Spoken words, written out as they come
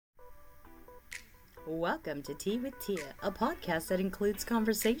Welcome to Tea with Tia, a podcast that includes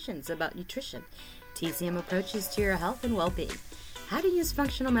conversations about nutrition, TCM approaches to your health and well-being, how to use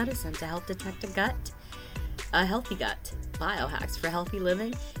functional medicine to help detect a healthy gut, biohacks for healthy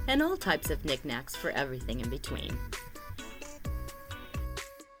living, and all types of knickknacks for everything in between.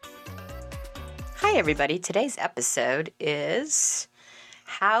 Hi everybody, today's episode is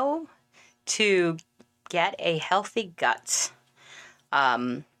how to get a healthy gut.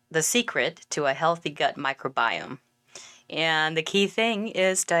 The secret to a healthy gut microbiome. And the key thing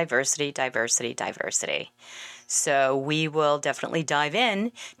is diversity. So we will definitely dive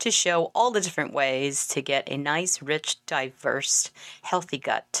in to show all the different ways to get a nice, rich, diverse, healthy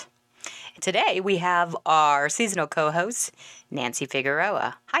gut. Today we have our seasonal co-host, Nancy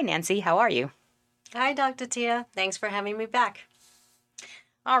Figueroa. Hi, Nancy. How are you? Hi, Dr. Tia. Thanks for having me back.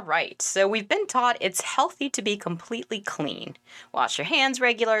 All right, so we've been taught it's healthy to be completely clean. Wash your hands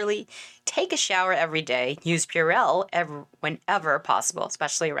regularly, take a shower every day, use Purell whenever possible,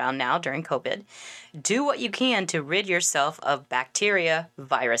 especially around now during COVID. Do what you can to rid yourself of bacteria,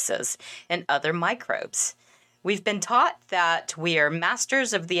 viruses, and other microbes. We've been taught that we are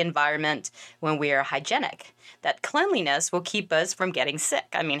masters of the environment when we are hygienic, that cleanliness will keep us from getting sick.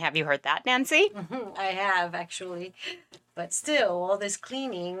 I mean, have you heard that, Nancy? I have, actually. But still, all this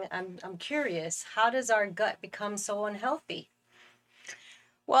cleaning, I'm curious, how does our gut become so unhealthy?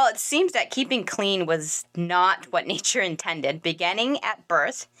 Well, it seems that keeping clean was not what nature intended. Beginning at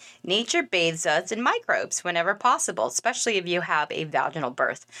birth, nature bathes us in microbes whenever possible, especially if you have a vaginal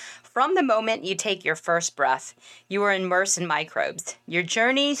birth. From the moment you take your first breath, you are immersed in microbes. Your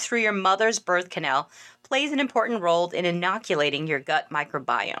journey through your mother's birth canal plays an important role in inoculating your gut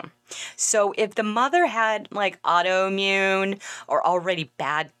microbiome. So if the mother had autoimmune or already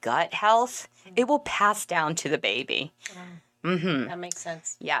bad gut health, it will pass down to the baby. That makes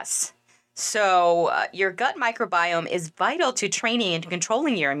sense. Yes. So your gut microbiome is vital to training and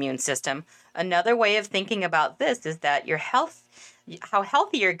controlling your immune system. Another way of thinking about this is that how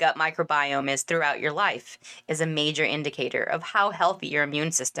healthy your gut microbiome is throughout your life is a major indicator of how healthy your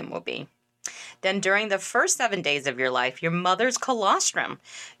immune system will be. Then during the first 7 days of your life, your mother's colostrum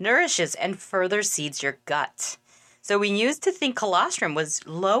nourishes and further seeds your gut. So we used to think colostrum was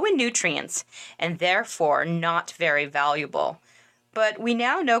low in nutrients and therefore not very valuable. But we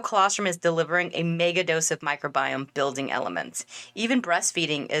now know colostrum is delivering a mega dose of microbiome building elements. Even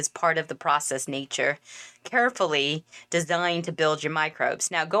breastfeeding is part of the process nature carefully designed to build your microbes.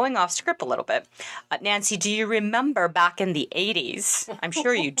 Now, going off script a little bit, Nancy, do you remember back in the 80s, I'm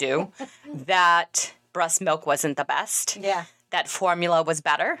sure you do, that breast milk wasn't the best? Yeah. That formula was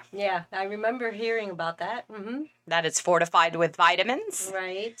better? Yeah, I remember hearing about that. Mm-hmm. That it's fortified with vitamins.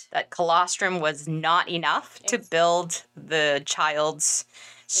 Right. That colostrum was not enough to build the child's,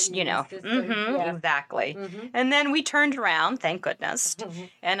 exactly. Mm-hmm. And then we turned around, thank goodness,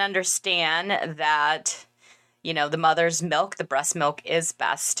 and understand that, the mother's milk, the breast milk is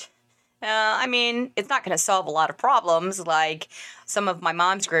best. It's not going to solve a lot of problems like some of my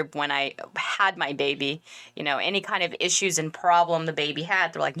mom's group when I had my baby. Any kind of issues and problem the baby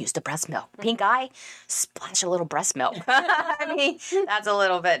had, they're like, use the breast milk. Pink eye, splash a little breast milk. That's a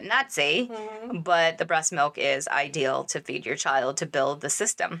little bit nutsy, but the breast milk is ideal to feed your child to build the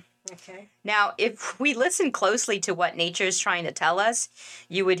system. Okay. Now, if we listen closely to what nature is trying to tell us,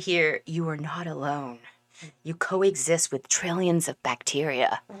 you would hear, you are not alone. You coexist with trillions of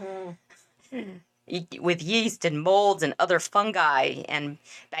bacteria. With yeast and molds and other fungi and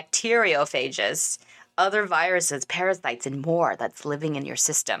bacteriophages, other viruses, parasites, and more that's living in your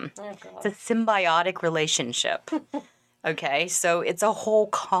system. Oh, it's a symbiotic relationship. Okay, so it's a whole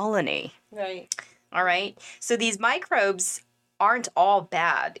colony. Right. All right, so these microbes aren't all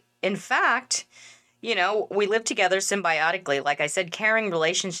bad. In fact, we live together symbiotically, like I said, caring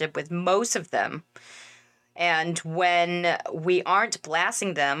relationship with most of them. And when we aren't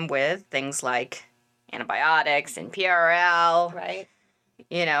blasting them with things like antibiotics and PRL, right,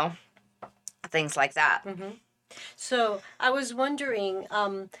 things like that. Mm-hmm. So I was wondering,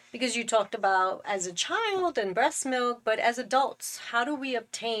 because you talked about as a child and breast milk, but as adults, how do we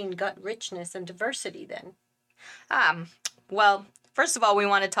obtain gut richness and diversity then? Well, first of all, we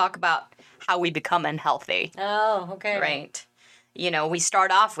want to talk about how we become unhealthy. Oh, okay. Right. We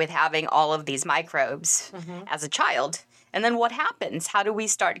start off with having all of these microbes as a child. And then what happens? How do we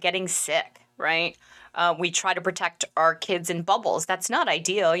start getting sick, right? We try to protect our kids in bubbles. That's not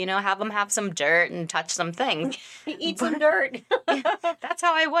ideal. Have them have some dirt and touch some things. Eat some dirt. That's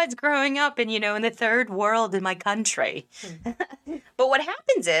how I was growing up in the third world in my country. But what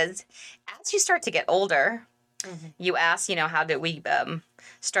happens is, as you start to get older, You ask, how did we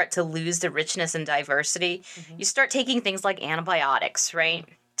start to lose the richness and diversity? You start taking things like antibiotics, right?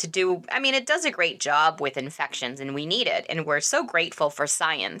 It does a great job with infections, and we need it. And we're so grateful for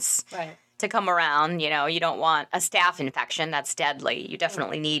science Right. to come around. You don't want a staph infection. That's deadly. You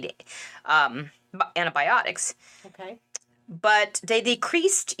definitely need antibiotics. Okay. But they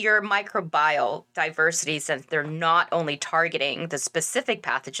decreased your microbial diversity since they're not only targeting the specific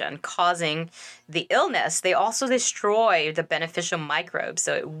pathogen causing the illness, they also destroy the beneficial microbes.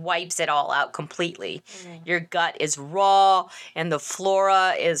 So it wipes it all out completely. Your gut is raw and the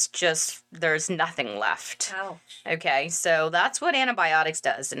flora is just, there's nothing left. Ouch. Okay, so that's what antibiotics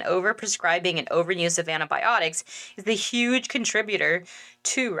does. And overprescribing and overuse of antibiotics is the huge contributor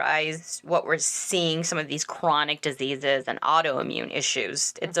to what we're seeing, some of these chronic diseases and autoimmune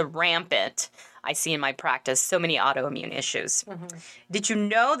issues. It's a rampant, I see in my practice, so many autoimmune issues. Did you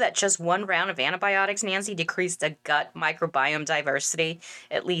know that just one round of antibiotics, Nancy, decreased the gut microbiome diversity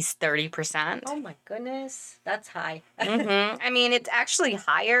at least 30%? Oh my goodness, that's high. It's actually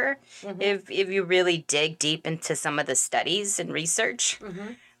higher if you really dig deep into some of the studies and research.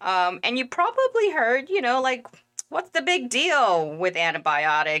 And you probably heard, what's the big deal with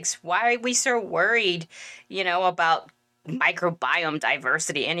antibiotics? Why are we so worried, about microbiome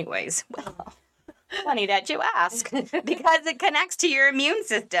diversity anyways? Well, funny that you ask, because it connects to your immune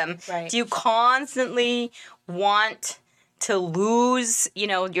system. Right. Do you constantly want to lose,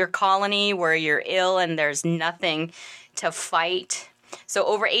 your colony where you're ill and there's nothing to fight? So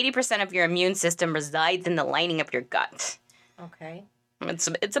over 80% of your immune system resides in the lining of your gut. Okay.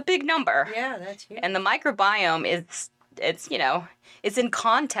 It's a big number. Yeah, that's huge. And the microbiome it's in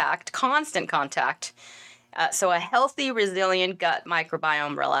constant contact. So a healthy, resilient gut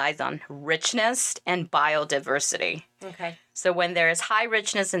microbiome relies on richness and biodiversity. Okay. So when there is high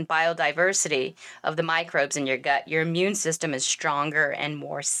richness and biodiversity of the microbes in your gut, your immune system is stronger and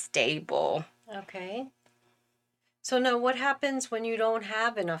more stable. Okay. So now what happens when you don't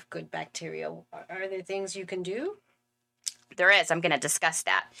have enough good bacteria? Are there things you can do? There is. I'm going to discuss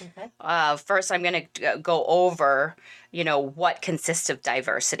that. Okay. First, I'm going to go over, what consists of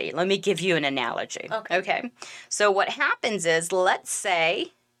diversity. Let me give you an analogy. Okay. So what happens is, let's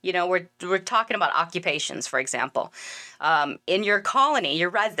say, we're talking about occupations, for example. In your colony, your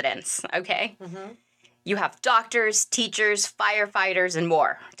residents, okay? You have doctors, teachers, firefighters, and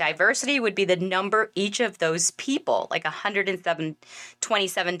more. Diversity would be the number each of those people, like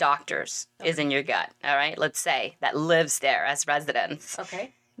 127 doctors is in your gut, all right? Let's say that lives there as residents.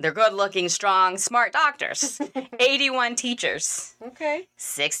 Okay. They're good-looking, strong, smart doctors. 81 teachers. Okay.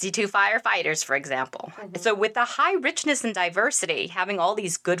 62 firefighters, for example. So with the high richness and diversity, having all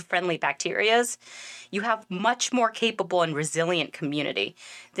these good, friendly bacterias, you have much more capable and resilient community.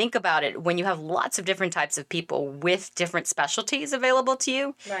 Think about it. When you have lots of different types of people with different specialties available to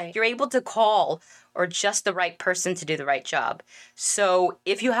you, Right. you're able to call or just the right person to do the right job. So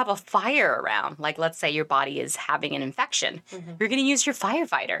if you have a fire around, like let's say your body is having an infection, you're going to use your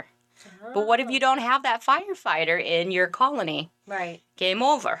firefighter. But what if you don't have that firefighter in your colony? Right. Game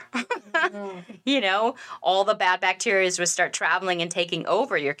over. All the bad bacteria will start traveling and taking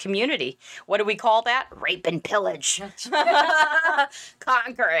over your community. What do we call that? Rape and pillage.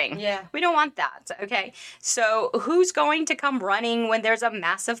 Conquering. Yeah. We don't want that, okay? So who's going to come running when there's a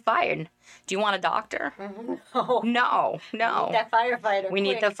massive fire? Do you want a doctor? No. No. We need that firefighter. We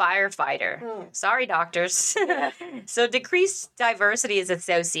need the firefighter. Sorry, doctors. So decreased diversity is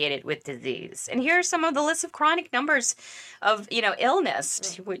associated with disease. And here are some of the lists of chronic numbers of,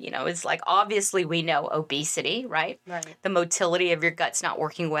 illness. It's like, obviously we know obesity, right? Right. The motility of your gut's not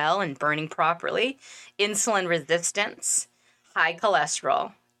working well and burning properly. Insulin resistance, high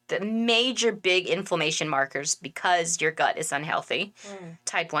cholesterol. The major big inflammation markers because your gut is unhealthy.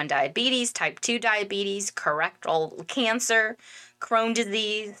 Type 1 diabetes, type 2 diabetes, colorectal cancer, Crohn's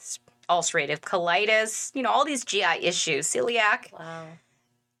disease, ulcerative colitis, all these GI issues, celiac. Wow.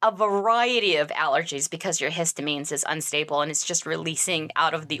 A variety of allergies because your histamines is unstable and it's just releasing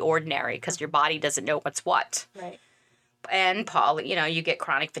out of the ordinary because your body doesn't know what's what. Right. And you get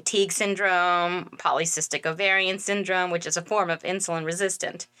chronic fatigue syndrome, polycystic ovarian syndrome, which is a form of insulin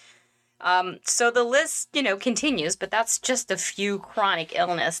resistant. So the list, continues, but that's just a few chronic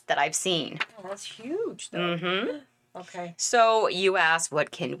illness that I've seen. Oh, that's huge, though. Okay. So you ask,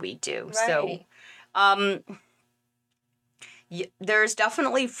 what can we do? Right. So, there's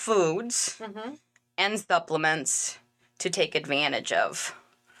definitely foods and supplements to take advantage of.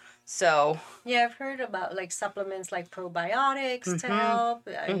 So yeah, I've heard about like supplements like probiotics to help,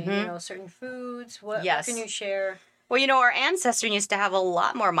 certain foods. What can you share? Well, our ancestors used to have a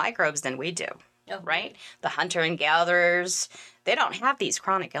lot more microbes than we do. Oh, right? The hunter and gatherers, they don't have these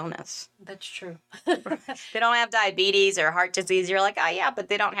chronic illness. That's true. They don't have diabetes or heart disease. You're like, oh yeah, but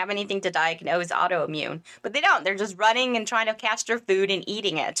they don't have anything to diagnose autoimmune. But they don't. They're just running and trying to catch their food and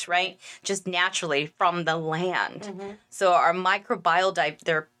eating it, right? Just naturally from the land. Mm-hmm. So our microbial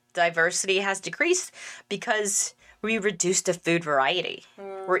their diversity has decreased because we reduced the food variety.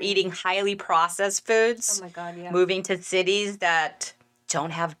 We're eating highly processed foods. Oh my God, yeah. Moving to cities that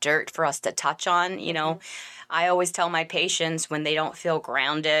don't have dirt for us to touch on, you know. I always tell my patients when they don't feel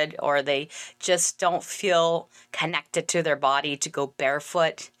grounded or they just don't feel connected to their body to go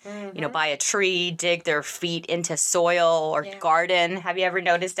barefoot, you know, by a tree, dig their feet into soil or garden. Have you ever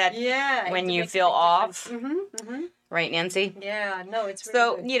noticed that? Yeah. When you feel off? Mm-hmm. Mm-hmm. Right, Nancy? Yeah. No, it's really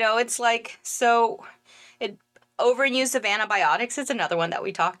So, good. you know, it's like, overuse of antibiotics is another one that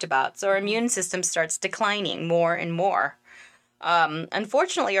we talked about. So our immune system starts declining more and more.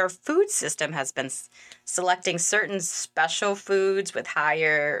 Unfortunately, our food system has been selecting certain special foods with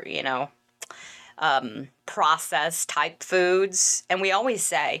higher, you know, processed type foods. And we always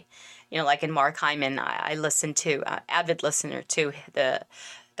say, you know, like in Mark Hyman, I listen to, avid listener to the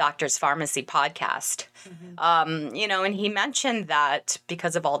Doctor's Pharmacy podcast. You know, and he mentioned that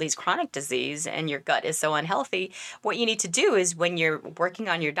because of all these chronic disease and your gut is so unhealthy, what you need to do is when you're working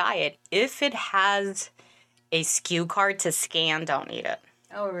on your diet, if it has a SKU card to scan, don't eat it.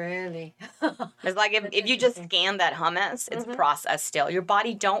 Oh, really? It's like if you just scan that hummus, it's processed still. Your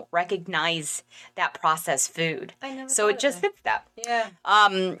body don't recognize that processed food. I never So thought it of just that. hits that.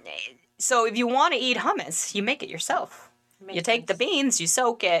 Yeah. So if you want to eat hummus, you make it yourself. You Makes take the sense. beans, you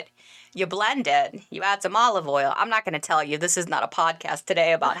soak it, you blend it, you add some olive oil. I'm not going to tell you, this is not a podcast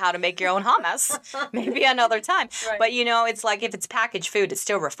today about how to make your own hummus. Maybe another time. Right. But you know, it's like if it's packaged food, it's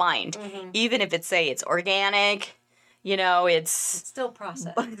still refined. Even if it's organic, you know, It's it's still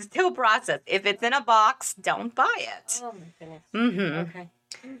processed. still processed. If it's in a box, don't buy it. Oh my goodness. Okay.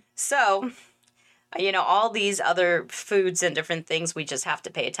 So, you know, all these other foods and different things, we just have to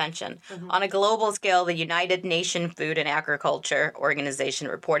pay attention. On a global scale, the United Nations Food and Agriculture Organization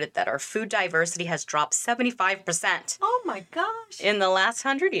reported that our food diversity has dropped 75% Oh my gosh. in the last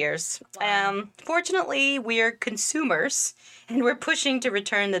 100 years. Wow. Fortunately, we're consumers and we're pushing to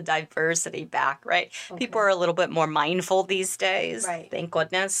return the diversity back, right? People are a little bit more mindful these days, Right. thank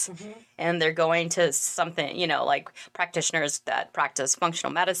goodness. And they're going to something, you know, like practitioners that practice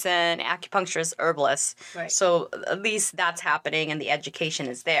functional medicine, acupuncturists, herbalists. Right. So at least that's happening and the education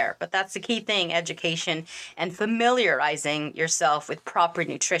is there. But that's the key thing, education and familiarizing yourself with proper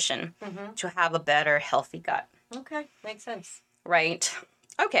nutrition to have a better, healthy gut. Okay. Makes sense. Right.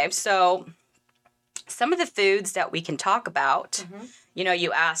 Okay, so some of the foods that we can talk about, you know,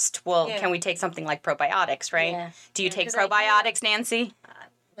 you asked, well, can we take something like probiotics, right? Yeah. Do you Yeah, take 'cause I do. probiotics, Nancy?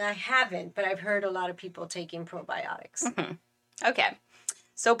 I haven't, but I've heard a lot of people taking probiotics. Okay.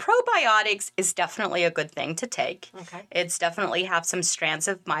 So probiotics is definitely a good thing to take. Okay. It's definitely have some strands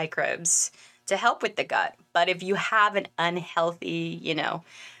of microbes to help with the gut. But if you have an unhealthy, you know,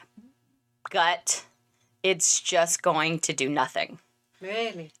 gut, it's just going to do nothing.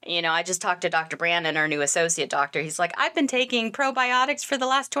 Really? You know, I just talked to Dr. Brandon, our new associate doctor. He's like, I've been taking probiotics for the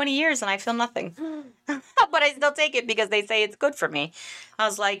last 20 years and I feel nothing. But I still take it because they say it's good for me. I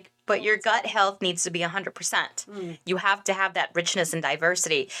was like, but your gut health needs to be 100%. You have to have that richness and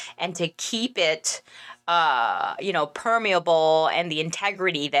diversity. And to keep it, you know, permeable and the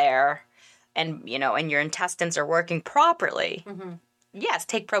integrity there and, you know, and your intestines are working properly. Yes,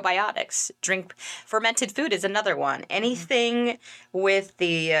 take probiotics. Drink fermented food is another one. Anything with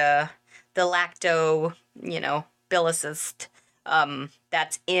the lacto, you know, bacillus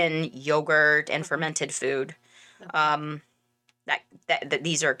that's in yogurt and fermented food. That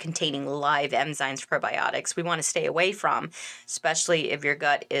these are containing live enzymes, probiotics. We want to stay away from, especially if your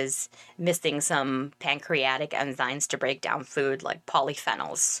gut is missing some pancreatic enzymes to break down food, like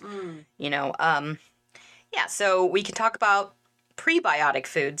polyphenols. You know, yeah. So we can talk about prebiotic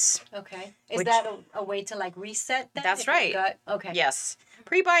foods. Okay. Is Which- that a way to like reset that? That's if your right. gut- Okay. Yes.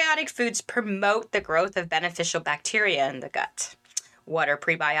 Prebiotic foods promote the growth of beneficial bacteria in the gut. What are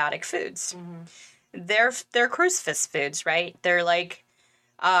prebiotic foods? They're crucifix foods, right? They're like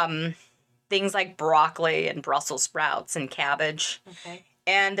things like broccoli and Brussels sprouts and cabbage. Okay.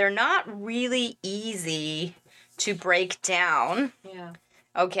 And they're not really easy to break down. Yeah.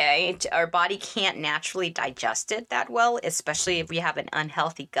 Okay, our body can't naturally digest it that well, especially if we have an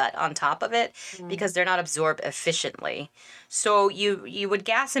unhealthy gut on top of it, because they're not absorbed efficiently. So you would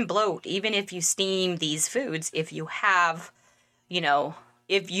gas and bloat even if you steam these foods if you have, you know,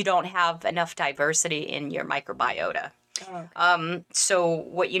 if you don't have enough diversity in your microbiota. Oh, So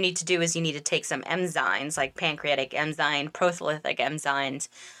what you need to do is you need to take some enzymes like pancreatic enzyme, procylithic enzymes,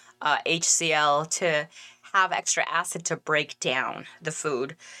 HCl to have extra acid to break down the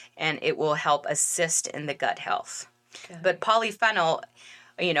food, and it will help assist in the gut health. okay. But polyphenol,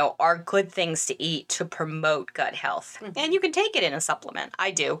 are good things to eat to promote gut health. And you can take it in a supplement. I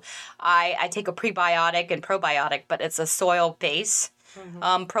do. I take a prebiotic and probiotic, but it's a soil base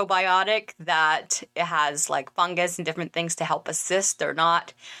probiotic that has like fungus and different things to help assist. They're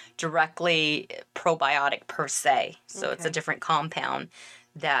not directly probiotic per se. So it's a Okay. different compound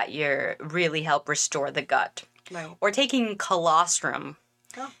that you really help restore the gut. Right. Or taking colostrum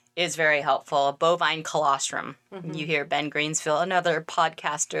Oh. is very helpful. Bovine colostrum. You hear Ben Greensfield, another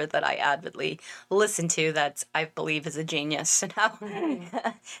podcaster that I avidly listen to. That's I believe is a genius and how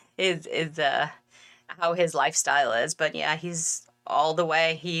how his lifestyle is. But yeah, he's all the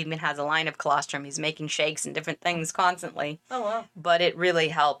way. He even has a line of colostrum. He's making shakes and different things constantly. Oh, wow. But it really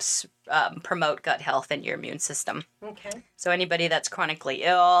helps promote gut health and your immune system. Okay. So anybody that's chronically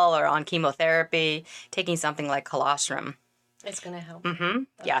ill or on chemotherapy, taking something like colostrum. It's going to help. Mm-hmm.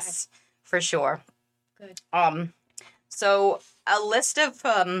 Yes, for sure. Good. So a list of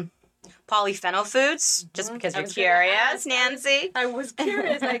polyphenol foods, just because I you're was gonna curious, ask. Nancy. I was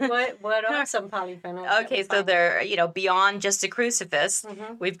curious, like, what are some polyphenols? that Okay, we so find? they're, beyond just a crucifix.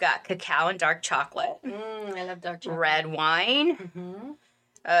 We've got cacao and dark chocolate, I love dark chocolate. red wine,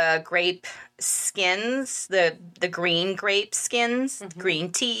 grape skins, the green grape skins,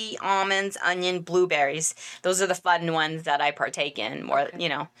 green tea, almonds, onion, blueberries. Those are the fun ones that I partake in more,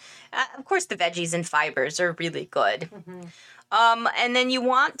 of course, the veggies and fibers are really good. And then you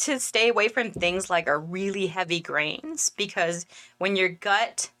want to stay away from things like are really heavy grains because when your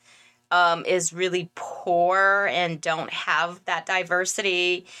gut is really poor and don't have that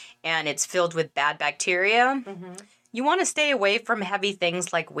diversity and it's filled with bad bacteria, you want to stay away from heavy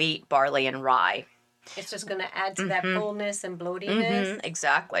things like wheat, barley, and rye. It's just going to add to that fullness and bloatiness.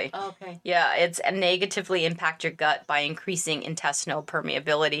 Exactly. Okay. Yeah, it's negatively impact your gut by increasing intestinal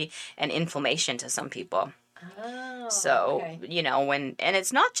permeability and inflammation to some people. Oh, So, okay. and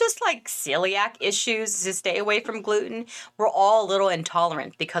it's not just like celiac issues to stay away from gluten. We're all a little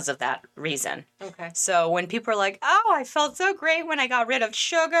intolerant because of that reason. Okay. So when people are like, oh, I felt so great when I got rid of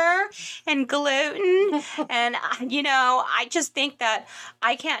sugar and gluten. And, I just think that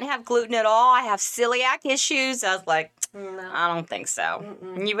I can't have gluten at all. I have celiac issues. I was like, No. I don't think so.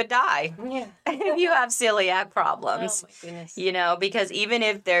 You would die Yeah. if you have celiac Oh, problems. my goodness. Because even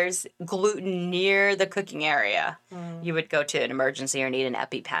if there's gluten near the cooking area, you would go to an emergency or need an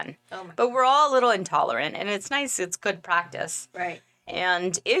EpiPen. Oh, my. But we're all a little intolerant, and it's nice. It's good practice. Right.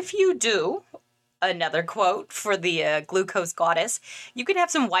 And if you do, another quote for the glucose goddess, you can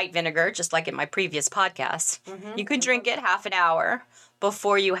have some white vinegar, just like in my previous podcast. You can drink it half an hour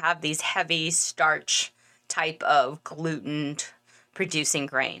before you have these heavy starch type of gluten producing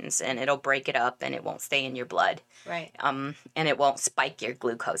grains, and it'll break it up and it won't stay in your blood. Right. And it won't spike your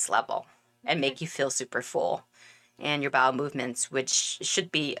glucose level and make you feel super full. And your bowel movements, which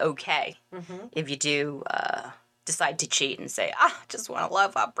should be okay if you do decide to cheat and say, just want to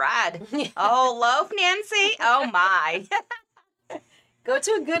loaf of bread. Oh, loaf, Nancy? Oh, my. Go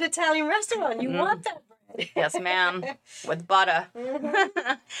to a good Italian restaurant. You want that bread. Yes, ma'am, with butter.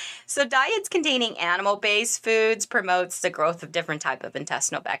 So diets containing animal-based foods promotes the growth of different type of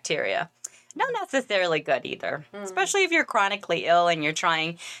intestinal bacteria. Not necessarily good either, especially if you're chronically ill and you're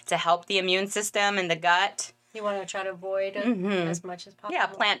trying to help the immune system and the gut. You want to try to avoid it as much as possible. Yeah,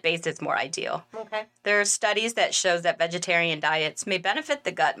 plant-based is more ideal. Okay. There are studies that shows that vegetarian diets may benefit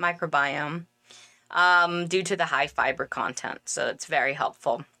the gut microbiome due to the high fiber content, so it's very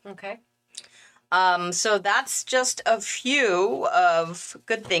helpful. Okay. So that's just a few of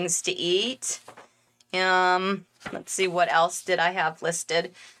good things to eat. Let's see, what else did I have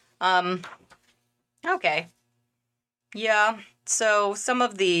listed? Okay. Yeah, so some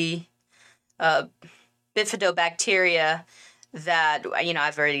of the bifidobacteria that,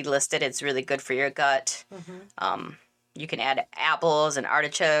 I've already listed, it's really good for your gut. You can add apples and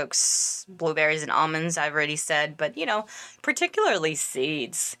artichokes, blueberries and almonds, I've already said, but, particularly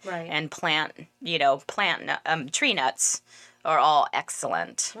seeds Right. and tree nuts are all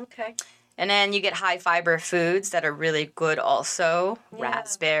excellent. Okay. And then you get high fiber foods that are really good also. Yeah.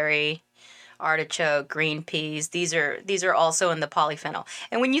 Raspberry, artichoke, green peas. These are also in the polyphenol.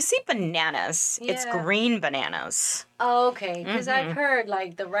 And when you see bananas, it's Yeah. green bananas. Oh, okay. Because I've heard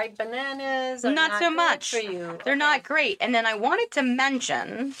like the ripe bananas are Not so good much. for you. They're not great. And then I wanted to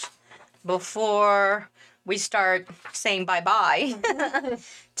mention before we start saying bye-bye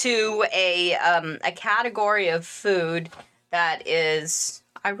to a category of food that is,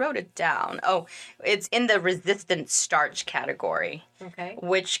 I wrote it down. Oh, it's in the resistant starch category, Okay.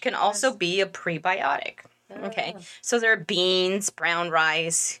 which can also be a prebiotic. Okay. So there are beans, brown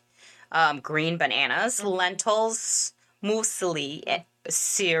rice, green bananas, lentils, muesli,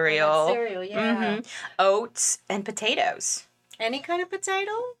 cereal, Cereal, yeah. oats, and potatoes. Any kind of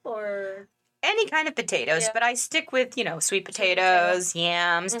potato or Any kind of potatoes, Yeah. but I stick with, sweet potato. potatoes,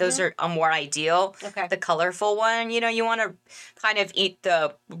 yams. Those are more ideal. Okay. The colorful one, you want to kind of eat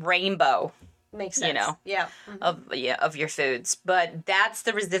the rainbow makes sense. Yeah. of your foods. But that's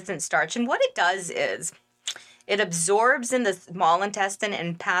the resistant starch. And what it does is it absorbs in the small intestine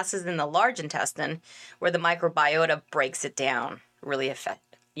and passes in the large intestine, where the microbiota breaks it down really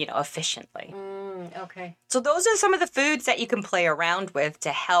efficiently. Okay. So those are some of the foods that you can play around with to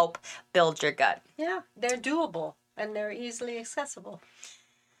help build your gut. Yeah, they're doable and they're easily accessible.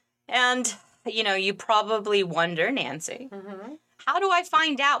 And, you probably wonder, Nancy, how do I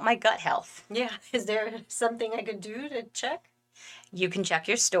find out my gut health? Yeah, is there something I could do to check? You can check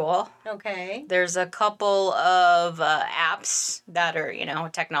your stool. Okay. There's a couple of apps that are,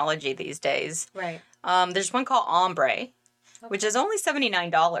 technology these days. Right. There's one called Ombre, which is only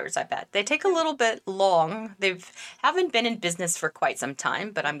 $79, I bet. They take a little bit long. Haven't been in business for quite some time,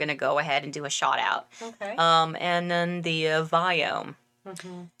 but I'm going to go ahead and do a shout out. Okay. And then the Viome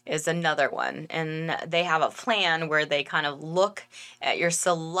is another one. And they have a plan where they kind of look at your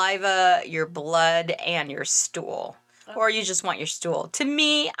saliva, your blood, and your stool. Or you just want your stool. To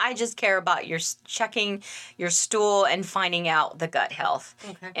me, I just care about checking your stool and finding out the gut health.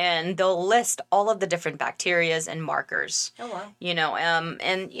 Okay. And they'll list all of the different bacterias and markers. Oh, wow.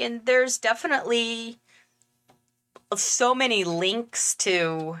 And there's definitely so many links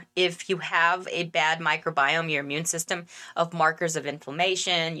to, if you have a bad microbiome, your immune system, of markers of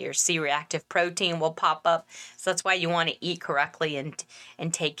inflammation. Your C-reactive protein will pop up. So that's why you want to eat correctly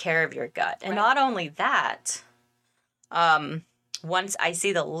and take care of your gut. And not only that, once I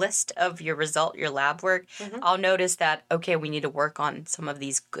see the list of your lab work, I'll notice that, okay, we need to work on some of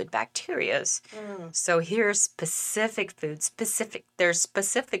these good bacterias. So here's specific foods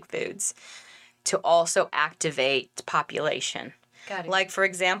to also activate population. Got it. Like, for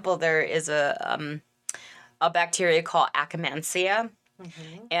example, there is a bacteria called Akkermansia.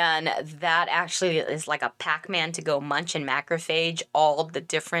 And that actually is like a Pac-Man to go munch and macrophage all the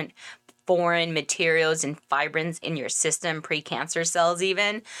different foreign materials and fibrins in your system, precancer cells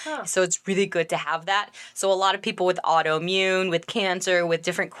even. So it's really good to have that. So a lot of people with autoimmune, with cancer, with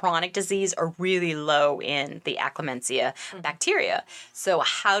different chronic disease are really low in the Akkermansia bacteria. So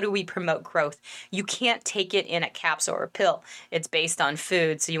how do we promote growth? You can't take it in a capsule or a pill. It's based on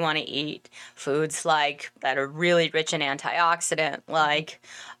food. So you want to eat foods that are really rich in antioxidant, like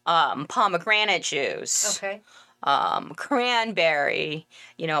pomegranate juice. Okay. Cranberry,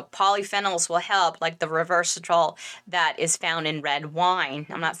 polyphenols will help, like the resveratrol that is found in red wine.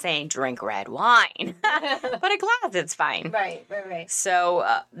 I'm not saying drink red wine, but a glass, it's fine. Right. So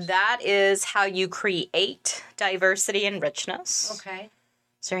that is how you create diversity and richness. Okay.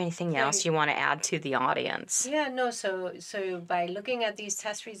 Is there anything else you want to add to the audience? Yeah, no, so by looking at these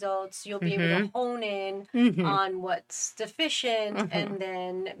test results, you'll be able to hone in on what's deficient and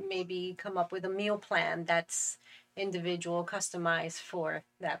then maybe come up with a meal plan that's individual, customized for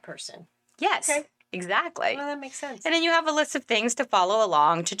that person. Yes, okay. Exactly. Well, that makes sense. And then you have a list of things to follow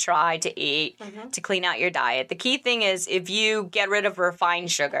along, to try, to eat, to clean out your diet. The key thing is, if you get rid of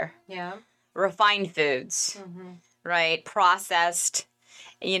refined sugar, refined foods, right, processed,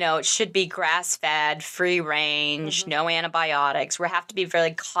 it should be grass-fed, free-range, no antibiotics. We have to be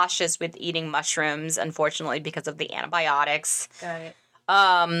very cautious with eating mushrooms, unfortunately, because of the antibiotics. Got it.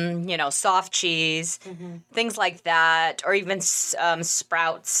 Soft cheese, things like that, or even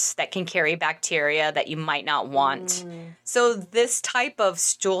sprouts that can carry bacteria that you might not want. So this type of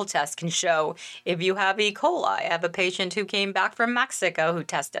stool test can show if you have E. coli. I have a patient who came back from Mexico who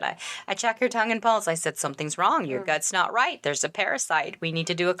tested. I check her tongue and pulse. I said, something's wrong. Your gut's not right. There's a parasite. We need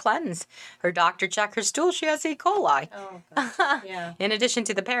to do a cleanse. Her doctor checked her stool. She has E. coli. Oh, God. Yeah. In addition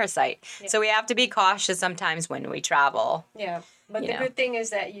to the parasite. Yeah. So we have to be cautious sometimes when we travel. Yeah. But the good thing is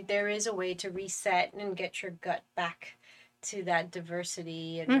that there is a way to reset and get your gut back to that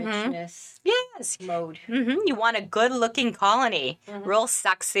diversity and richness mode. You want a good-looking colony, real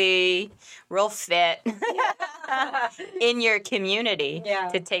sexy, real fit in your community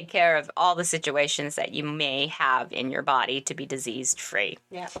to take care of all the situations that you may have in your body to be disease-free.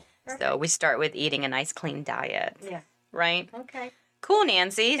 Yeah. So we start with eating a nice, clean diet. Yeah. Right? Okay. Cool,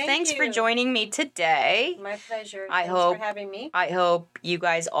 Nancy. Thank Thanks for you. joining me today. My pleasure. I Thanks hope for having me. I hope you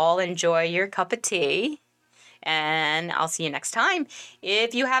guys all enjoy your cup of tea. And I'll see you next time.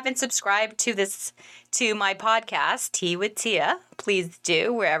 If you haven't subscribed to my podcast, Tea with Tia, please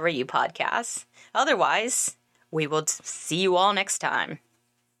do wherever you podcast. Otherwise, we will see you all next time.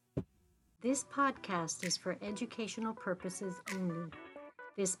 This podcast is for educational purposes only.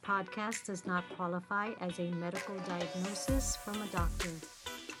 This podcast does not qualify as a medical diagnosis from a doctor.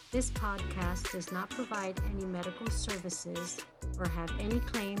 This podcast does not provide any medical services or have any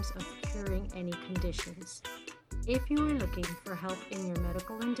claims of curing any conditions. If you are looking for help in your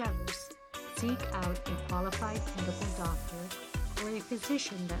medical endeavors, seek out a qualified medical doctor or a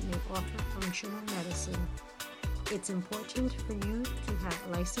physician that may offer functional medicine. It's important for you to have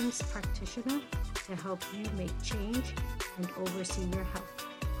a licensed practitioner to help you make change and oversee your health.